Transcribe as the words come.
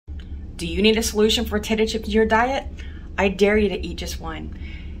Do you need a solution for potato chips in your diet? I dare you to eat just one.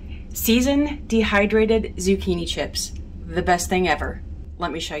 Seasoned dehydrated zucchini chips. The best thing ever.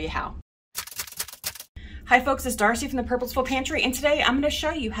 Let me show you how. Hi folks, it's Darcy from the Purposeful Pantry, and today I'm going to show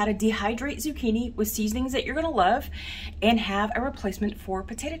you how to dehydrate zucchini with seasonings that you're going to love and have a replacement for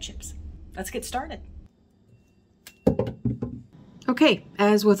potato chips. Let's get started. Okay,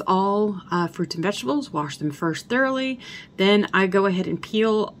 as with all fruits and vegetables, wash them first thoroughly. Then I go ahead and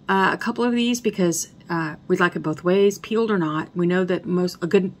peel a couple of these because we like it both ways, peeled or not. We know that a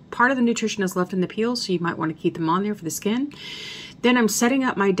good part of the nutrition is left in the peel, so you might want to keep them on there for the skin. Then I'm setting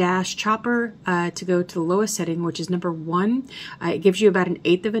up my dash chopper to go to the lowest setting, which is number 1. It gives you about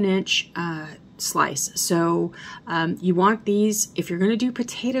 1/8 of an inch slice. So you want these, if you're going to do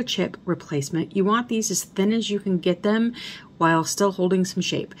potato chip replacement, you want these as thin as you can get them while still holding some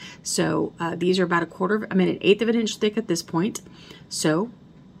shape. So these are about 1/8 of an inch thick at this point. So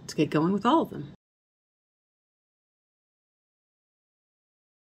let's get going with all of them.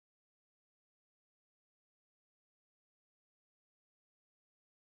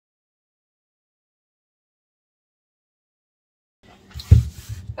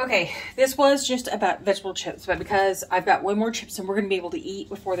 Okay, this was just about vegetable chips, but because I've got way more chips than we're going to be able to eat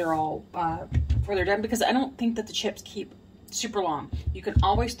before they're all before they're done, because I don't think that the chips keep super long. You can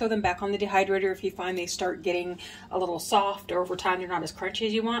always throw them back on the dehydrator if you find they start getting a little soft or over time they're not as crunchy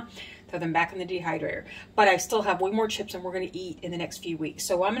as you want. Throw them back in the dehydrator. But I still have way more chips than we're going to eat in the next few weeks.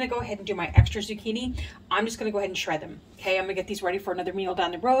 So I'm going to go ahead and do my extra zucchini. I'm just going to go ahead and shred them. Okay, I'm going to get these ready for another meal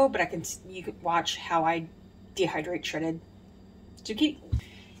down the road, but you can watch how I dehydrate shredded zucchini.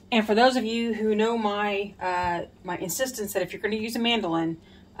 And for those of you who know my my insistence that if you're going to use a mandolin,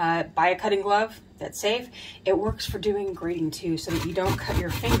 buy a cutting glove that's safe. It works for doing grating too, so that you don't cut your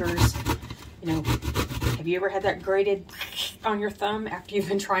fingers. You know, have you ever had that grated on your thumb after you've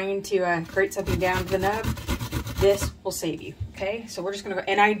been trying to grate something down to the nub? This will save you. Okay, so we're just going to go,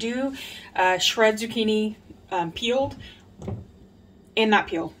 and I do shred zucchini peeled and not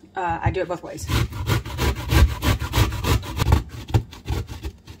peeled. I do it both ways.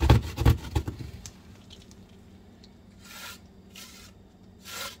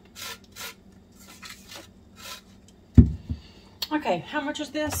 Okay, how much is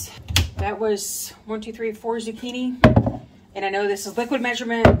this? That was 1, 2, 3, 4 zucchini. And I know this is liquid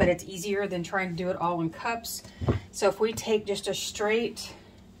measurement, but it's easier than trying to do it all in cups. So if we take just a straight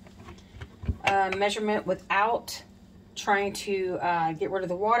measurement without trying to get rid of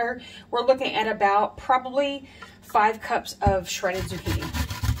the water, we're looking at about probably 5 cups of shredded zucchini.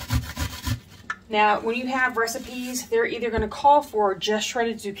 Now, when you have recipes, they're either going to call for just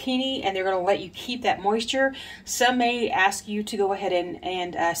shredded zucchini and they're going to let you keep that moisture. Some may ask you to go ahead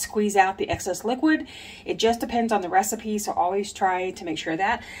and squeeze out the excess liquid. It just depends on the recipe, so always try to make sure of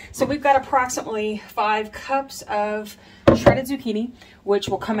that. So we've got approximately 5 cups of shredded zucchini, which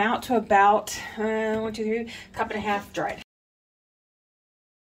will come out to about 1, 2, 3, cup and a half dried.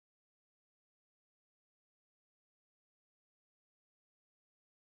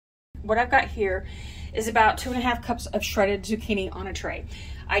 What I've got here is about 2.5 cups of shredded zucchini on a tray.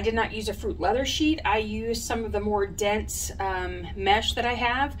 I did not use a fruit leather sheet. I used some of the more dense mesh that I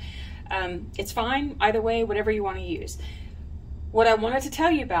have. It's fine, either way, whatever you want to use. What I wanted to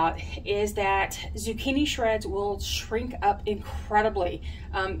tell you about is that zucchini shreds will shrink up incredibly.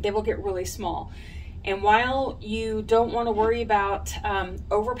 They will get really small. And while you don't want to worry about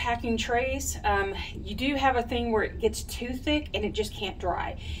overpacking trays, you do have a thing where it gets too thick and it just can't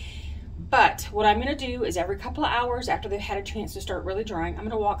dry. But what I'm going to do is every couple of hours after they've had a chance to start really drying, I'm going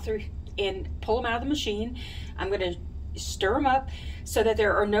to walk through and pull them out of the machine. I'm going to stir them up so that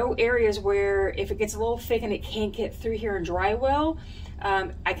there are no areas where if it gets a little thick and it can't get through here and dry well,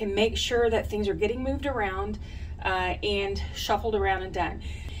 I can make sure that things are getting moved around and shuffled around and done.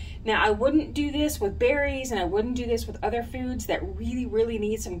 Now, I wouldn't do this with berries and I wouldn't do this with other foods that really, really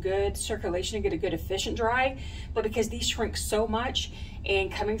need some good circulation to get a good efficient dry, but because these shrink so much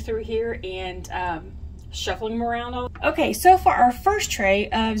and coming through here and shuffling them around. Okay, so for our first tray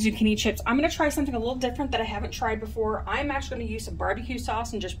of zucchini chips, I'm gonna try something a little different that I haven't tried before. I'm actually gonna use some barbecue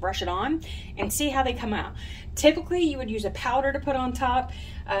sauce and just brush it on and see how they come out. Typically, you would use a powder to put on top,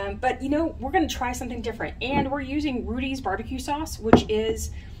 but you know, we're gonna try something different. And we're using Rudy's barbecue sauce, which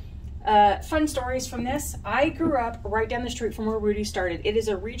is fun stories from this. I grew up right down the street from where Rudy started. It is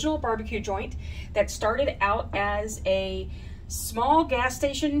a regional barbecue joint that started out as a small gas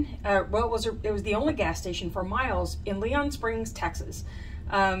station. Well, it was the only gas station for miles in Leon Springs, Texas.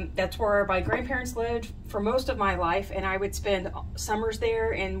 That's where my grandparents lived for most of my life, and I would spend summers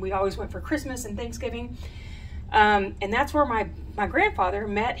there, and we always went for Christmas and Thanksgiving. And that's where my grandfather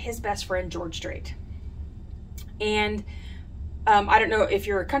met his best friend, George Strait. And I don't know if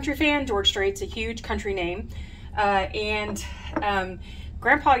you're a country fan, George Strait's a huge country name.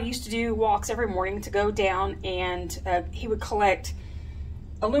 Grandpa used to do walks every morning to go down, and he would collect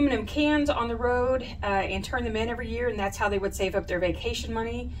aluminum cans on the road and turn them in every year, and that's how they would save up their vacation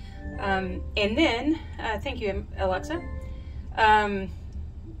money. And then, thank you, Alexa.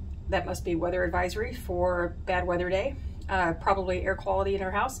 That must be weather advisory for bad weather day, probably air quality in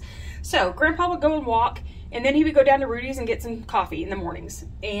our house. So Grandpa would go and walk, and then he would go down to Rudy's and get some coffee in the mornings.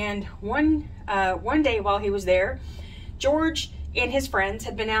 And one day while he was there, George and his friends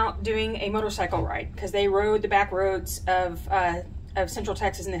had been out doing a motorcycle ride because they rode the back roads of Central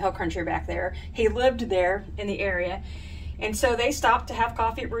Texas in the hill country back there. He lived there in the area. And so they stopped to have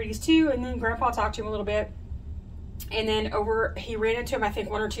coffee at Rudy's too, and then Grandpa talked to him a little bit. And then he ran into him, I think,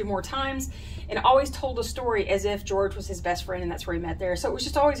 1 or 2 more times, and always told a story as if George was his best friend, and that's where he met there. So it was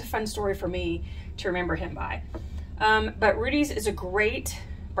just always a fun story for me to remember him by. But Rudy's is a great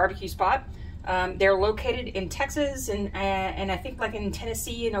barbecue spot. They're located in Texas and I think like in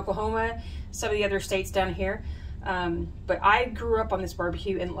Tennessee and Oklahoma, some of the other states down here. But I grew up on this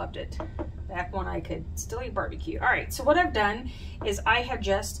barbecue and loved it back when I could still eat barbecue. All right, so what I've done is I have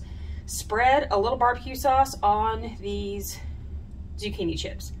just spread a little barbecue sauce on these zucchini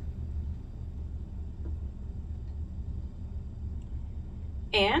chips.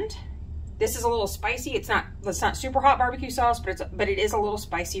 And this is a little spicy. It's not super hot barbecue sauce, but it is a little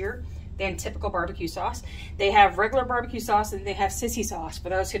spicier than typical barbecue sauce. They have regular barbecue sauce and they have sissy sauce for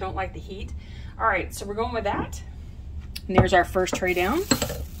those who don't like the heat. All right, so we're going with that. And there's our first tray down.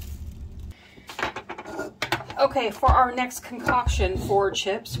 Okay, for our next concoction for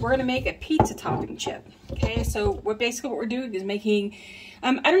chips, we're gonna make a pizza topping chip. Okay, so what we're doing is making,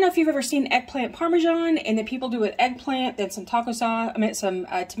 I don't know if you've ever seen eggplant parmesan, and then people do with eggplant, then some taco sauce, some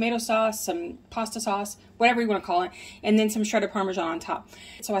tomato sauce, some pasta sauce, whatever you wanna call it, and then some shredded parmesan on top.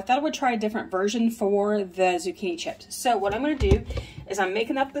 So I thought I would try a different version for the zucchini chips. So what I'm gonna do is I'm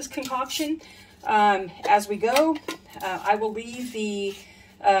making up this concoction as we go. I will leave the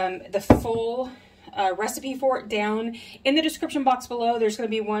full recipe for it down in the description box below. There's going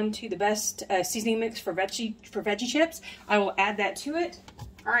to be one to the best seasoning mix for veggie chips. I will add that to it.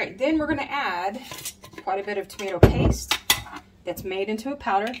 All right, then we're going to add quite a bit of tomato paste that's made into a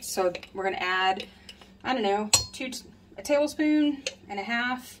powder. So we're going to add, I don't know, a tablespoon and a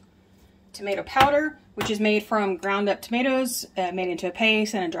half tomato powder, which is made from ground up tomatoes, made into a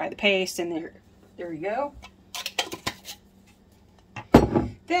paste, and I dry the paste, and there you go.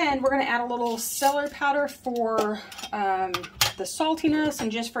 Then we're going to add a little celery powder for the saltiness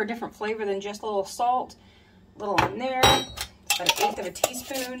and just for a different flavor than just a little salt. A little in there, about 1/8 of a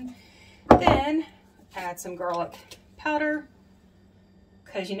teaspoon. Then add some garlic powder,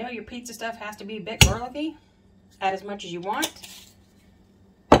 because you know your pizza stuff has to be a bit garlicky. Add as much as you want.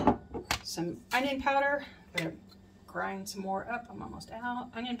 Some onion powder. I'm going to grind some more up. I'm almost out.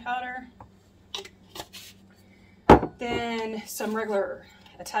 Onion powder. Then some regular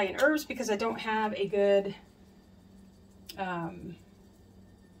Italian herbs, because I don't have a good, I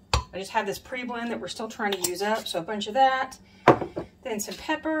just have this pre-blend that we're still trying to use up, so a bunch of that. Then some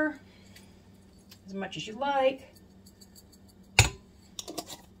pepper, as much as you like.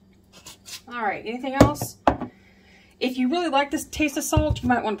 All right, anything else? If you really like this taste of salt, you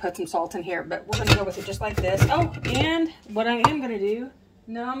might want to put some salt in here, but we're going to go with it just like this. Oh, and what I am going to do,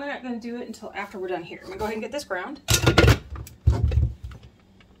 no, I'm not going to do it until after we're done here. I'm going to go ahead and get this ground.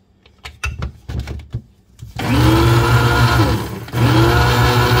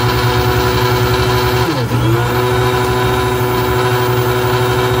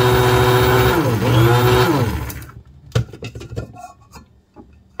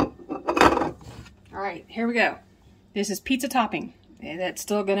 Here we go. This is pizza topping. That's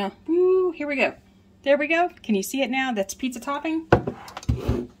still gonna, woo, here we go. There we go. Can you see it now? That's pizza topping.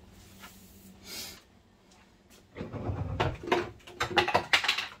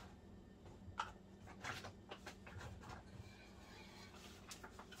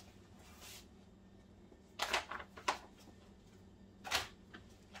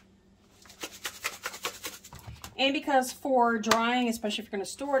 And because for drying, especially if you're going to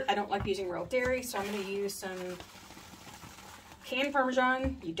store it, I don't like using real dairy, so I'm going to use some canned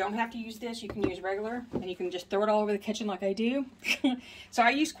Parmesan. You don't have to use this. You can use regular, and you can just throw it all over the kitchen like I do. So I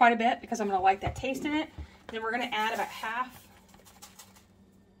use quite a bit because I'm going to like that taste in it. Then we're going to add about half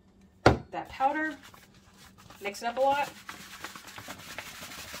that powder. Mix it up a lot.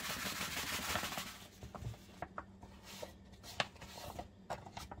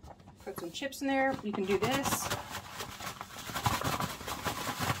 Put some some chips in there, you can do this.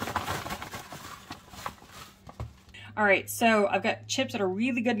 All right, so I've got chips that are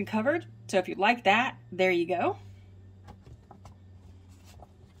really good and covered. So if you like that, there you go.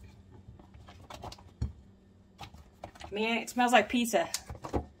 Man, it smells like pizza.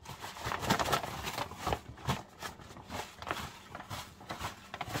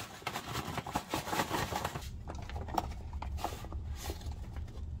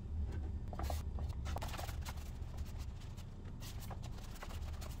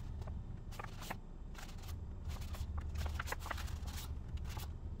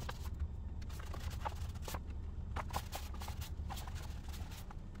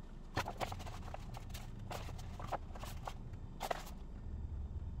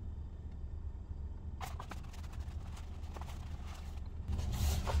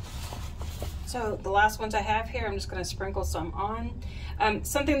 So the last ones I have here, I'm just going to sprinkle some on.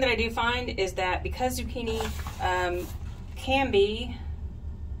 Something that I do find is that because zucchini can be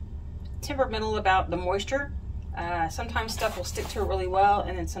temperamental about the moisture, sometimes stuff will stick to it really well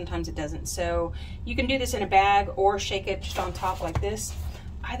and then sometimes it doesn't. So you can do this in a bag or shake it just on top like this.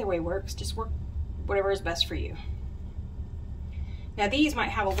 Either way works, just work whatever is best for you. Now these might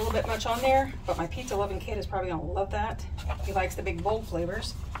have a little bit much on there, but my pizza loving kid is probably going to love that. He likes the big bold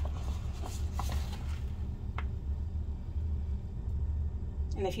flavors.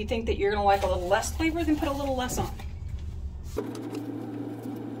 And if you think that you're gonna like a little less flavor, then put a little less on.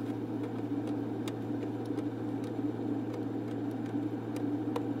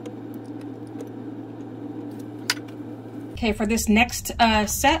 Okay, for this next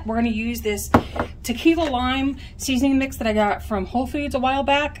set, we're gonna use this tequila lime seasoning mix that I got from Whole Foods a while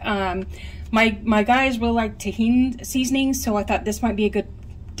back. My guys really like tahini seasoning, so I thought this might be a good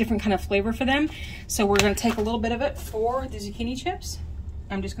different kind of flavor for them. So we're gonna take a little bit of it for the zucchini chips.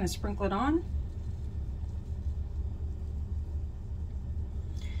 I'm just going to sprinkle it on.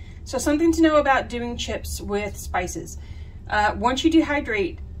 So something to know about doing chips with spices. Once you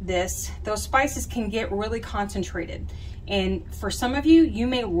dehydrate this, those spices can get really concentrated. And for some of you, you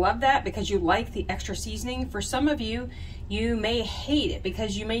may love that because you like the extra seasoning. For some of you, you may hate it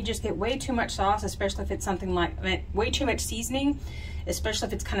because you may just get way too much sauce, especially if it's something like way too much seasoning, especially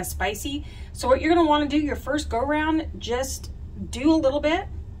if it's kind of spicy. So what you're going to want to do your first go round, just do a little bit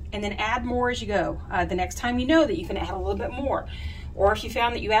and then add more as you go. The next time you know that you can add a little bit more. Or if you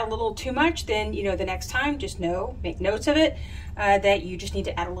found that you add a little too much, then you know the next time just make notes of it, that you just need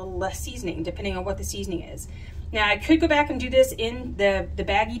to add a little less seasoning depending on what the seasoning is. Now I could go back and do this in the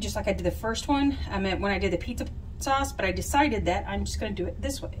baggie just like I did the first one when I did the pizza sauce, but I decided that I'm just gonna do it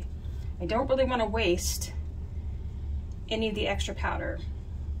this way. I don't really wanna waste any of the extra powder.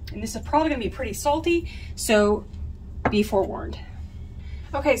 And this is probably gonna be pretty salty, so be forewarned.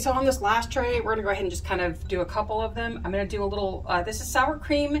 Okay, so on this last tray, we're gonna go ahead and just kind of do a couple of them. I'm gonna do a little, this is sour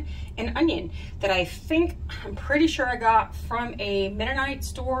cream and onion that I'm pretty sure I got from a Mennonite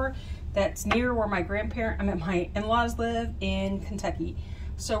store that's near where my my in-laws live in Kentucky.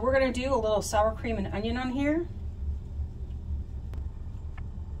 So we're gonna do a little sour cream and onion on here.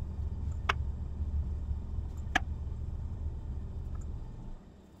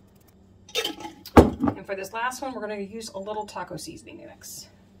 And for this last one, we're going to use a little taco seasoning mix.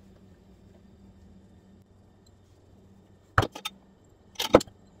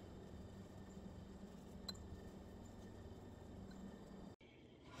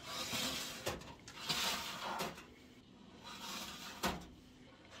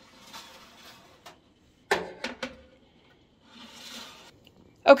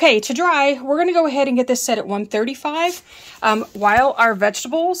 Okay, to dry, we're going to go ahead and get this set at 135 while our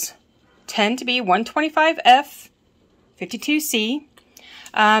vegetables tend to be 125F, 52C.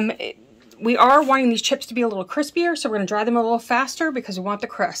 We are wanting these chips to be a little crispier, so we're going to dry them a little faster because we want the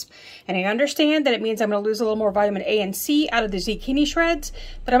crisp. And I understand that it means I'm going to lose a little more vitamin A and C out of the zucchini shreds,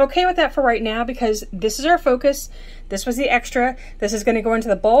 but I'm okay with that for right now because this is our focus. This was the extra. This is going to go into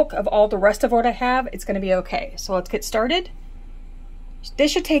the bulk of all the rest of what I have. It's going to be okay. So let's get started.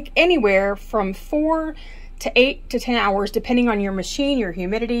 This should take anywhere from 4 to 8 to 10 hours, depending on your machine, your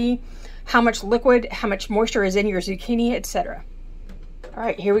humidity, how much liquid, how much moisture is in your zucchini, etc. All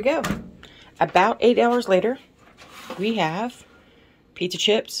right, here we go. About 8 hours later, we have pizza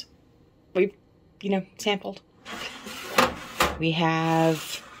chips. We've, sampled. We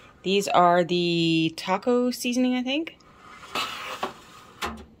have, these are the taco seasoning, I think.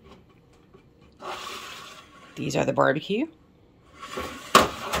 These are the barbecue.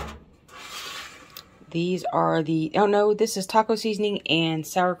 These are the, oh no, this is taco seasoning and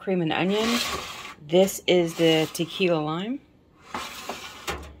sour cream and onion. This is the tequila lime.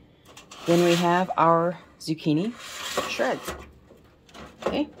 Then we have our zucchini shreds.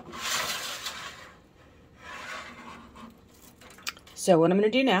 Okay. So what I'm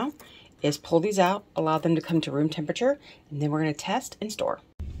going to do now is pull these out, allow them to come to room temperature, and then we're going to test and store.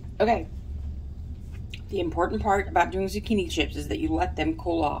 Okay. The important part about doing zucchini chips is that you let them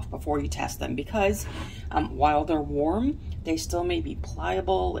cool off before you test them, because while they're warm, they still may be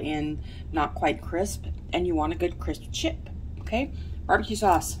pliable and not quite crisp, and you want a good crisp chip. Okay. Barbecue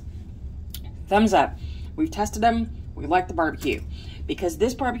sauce. Thumbs up. We've tested them. We like the barbecue. Because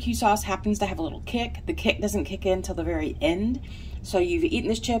this barbecue sauce happens to have a little kick. The kick doesn't kick in till the very end. So you've eaten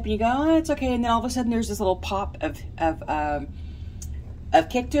this chip and you go, oh, it's okay. And then all of a sudden there's this little pop of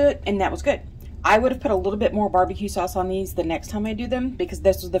kick to it, and that was good. I would have put a little bit more barbecue sauce on these the next time I do them, because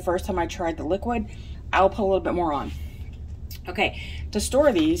this was the first time I tried the liquid. I'll put a little bit more on. Okay, to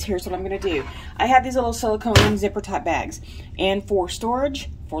store these, here's what I'm going to do. I have these little silicone zipper type bags, and for storage,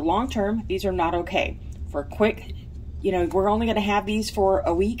 for long term, these are not okay. For quick, you know, we're only going to have these for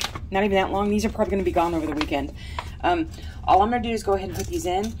a week, not even that long. These are probably going to be gone over the weekend. All I'm going to do is go ahead and put these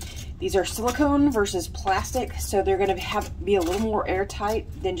in. These are silicone versus plastic, so they're going to be a little more airtight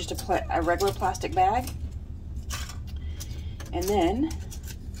than just a regular plastic bag. And then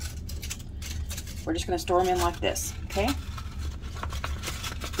we're just going to store them in like this, okay?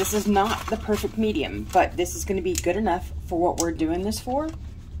 This is not the perfect medium, but this is going to be good enough for what we're doing this for,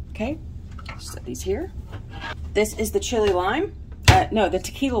 okay? Set these here. This is the chili lime. No, the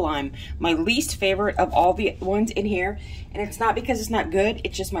tequila lime, my least favorite of all the ones in here. And it's not because it's not good,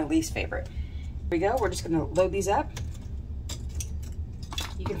 it's just my least favorite. Here we go, we're just gonna load these up.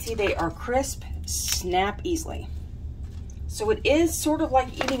 You can see they are crisp, snap easily. So it is sort of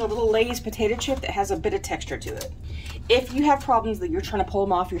like eating a little Lay's potato chip that has a bit of texture to it. If you have problems that you're trying to pull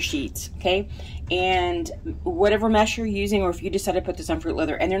them off your sheets, okay, and whatever mesh you're using, or if you decide to put this on fruit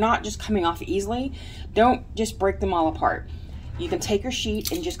leather and they're not just coming off easily, don't just break them all apart. You can take your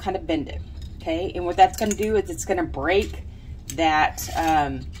sheet and just kind of bend it, okay? And what that's going to do is it's going to break that,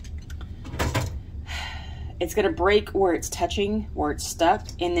 it's going to break where it's touching, where it's stuck,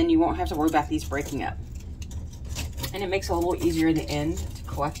 and then you won't have to worry about these breaking up. And it makes it a little easier in the end to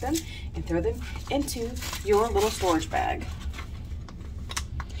collect them and throw them into your little storage bag.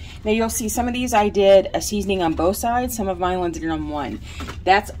 Now you'll see some of these I did a seasoning on both sides, some of mine landed on one.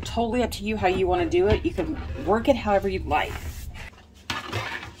 That's totally up to you how you want to do it. You can work it however you'd like.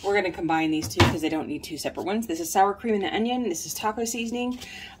 We're going to combine these two because they don't need two separate ones. This is sour cream and the onion. This is taco seasoning.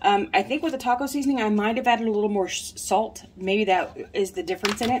 I think with the taco seasoning, I might have added a little more salt. Maybe that is the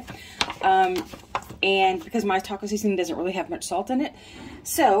difference in it. And because my taco seasoning doesn't really have much salt in it.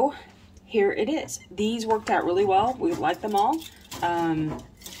 So here it is. These worked out really well. We like them all. And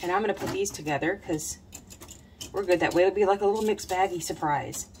I'm going to put these together because we're good that way. It'll be like a little mixed baggy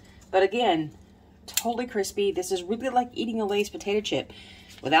surprise. But again, totally crispy. This is really like eating a Lay's potato chip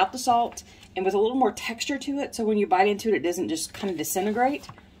without the salt and with a little more texture to it, so when you bite into it, it doesn't just kind of disintegrate.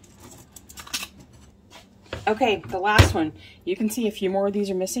 Okay, the last one. You can see a few more of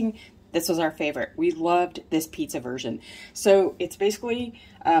these are missing. This was our favorite. We loved this pizza version. So it's basically,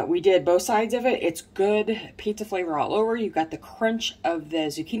 we did both sides of it. It's good pizza flavor all over. You've got the crunch of the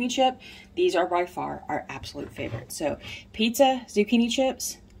zucchini chip. These are by far our absolute favorite. So pizza, zucchini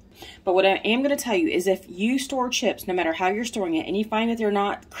chips. But what I am going to tell you is if you store chips, no matter how you're storing it, and you find that they're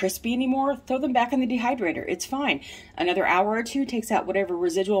not crispy anymore, throw them back in the dehydrator. It's fine. Another hour or two takes out whatever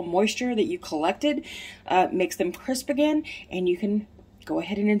residual moisture that you collected, makes them crisp again, and you can go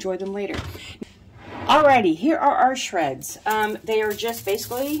ahead and enjoy them later. Alrighty, here are our shreds. They are just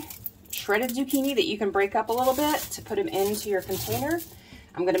basically shredded zucchini that you can break up a little bit to put them into your container.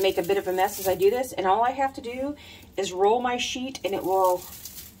 I'm going to make a bit of a mess as I do this, and all I have to do is roll my sheet and it will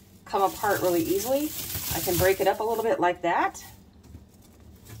come apart really easily. I can break it up a little bit like that.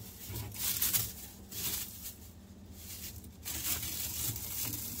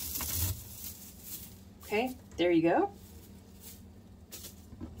 Okay, there you go.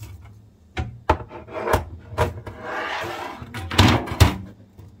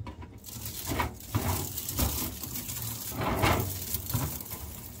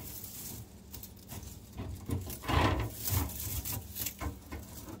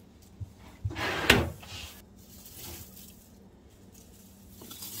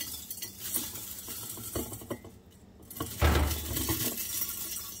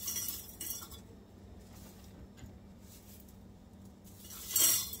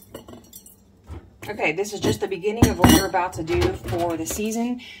 Okay, this is just the beginning of what we're about to do for the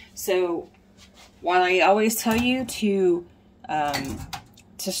season. So while I always tell you to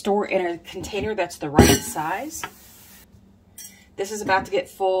store in a container that's the right size, this is about to get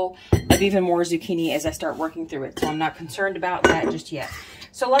full. Again, have even more zucchini as I start working through it. So I'm not concerned about that just yet.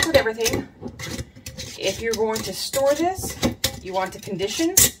 So like with everything, if you're going to store this, you want to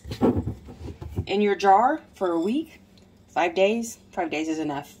condition in your jar for a week, 5 days. 5 days is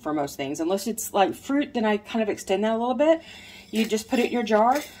enough for most things. Unless it's like fruit, then I kind of extend that a little bit. You just put it in your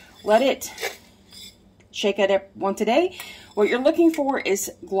jar, let it shake it up once a day. What you're looking for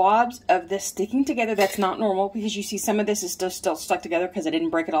is globs of this sticking together. That's not normal because you see some of this is still stuck together because I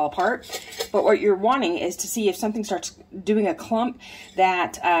didn't break it all apart. But what you're wanting is to see if something starts doing a clump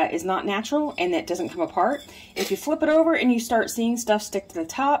that is not natural and that doesn't come apart. If you flip it over and you start seeing stuff stick to the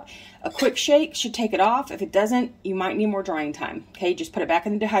top, a quick shake should take it off. If it doesn't, you might need more drying time. Okay, just put it back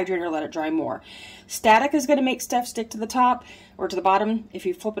in the dehydrator, let it dry more. Static is going to make stuff stick to the top or to the bottom if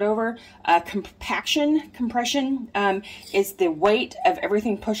you flip it over. Compression is the weight of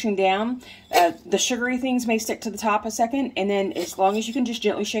everything pushing down. The sugary things may stick to the top a second, and then as long as you can just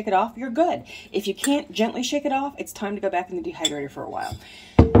gently shake it off, you're good. If you can't gently shake it off, it's time to go back in the dehydrator for a while.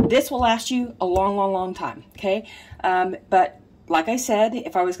 This will last you a long, long, long time, okay? But like I said,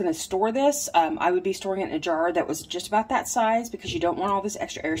 if I was going to store this, I would be storing it in a jar that was just about that size because you don't want all this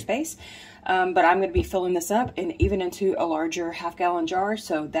extra airspace. But I'm going to be filling this up and even into a larger half-gallon jar,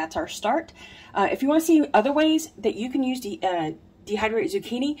 so that's our start. If you want to see other ways that you can use dehydrated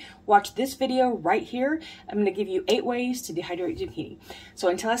zucchini, watch this video right here. I'm going to give you 8 ways to dehydrate zucchini. So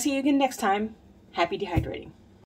until I see you again next time, happy dehydrating.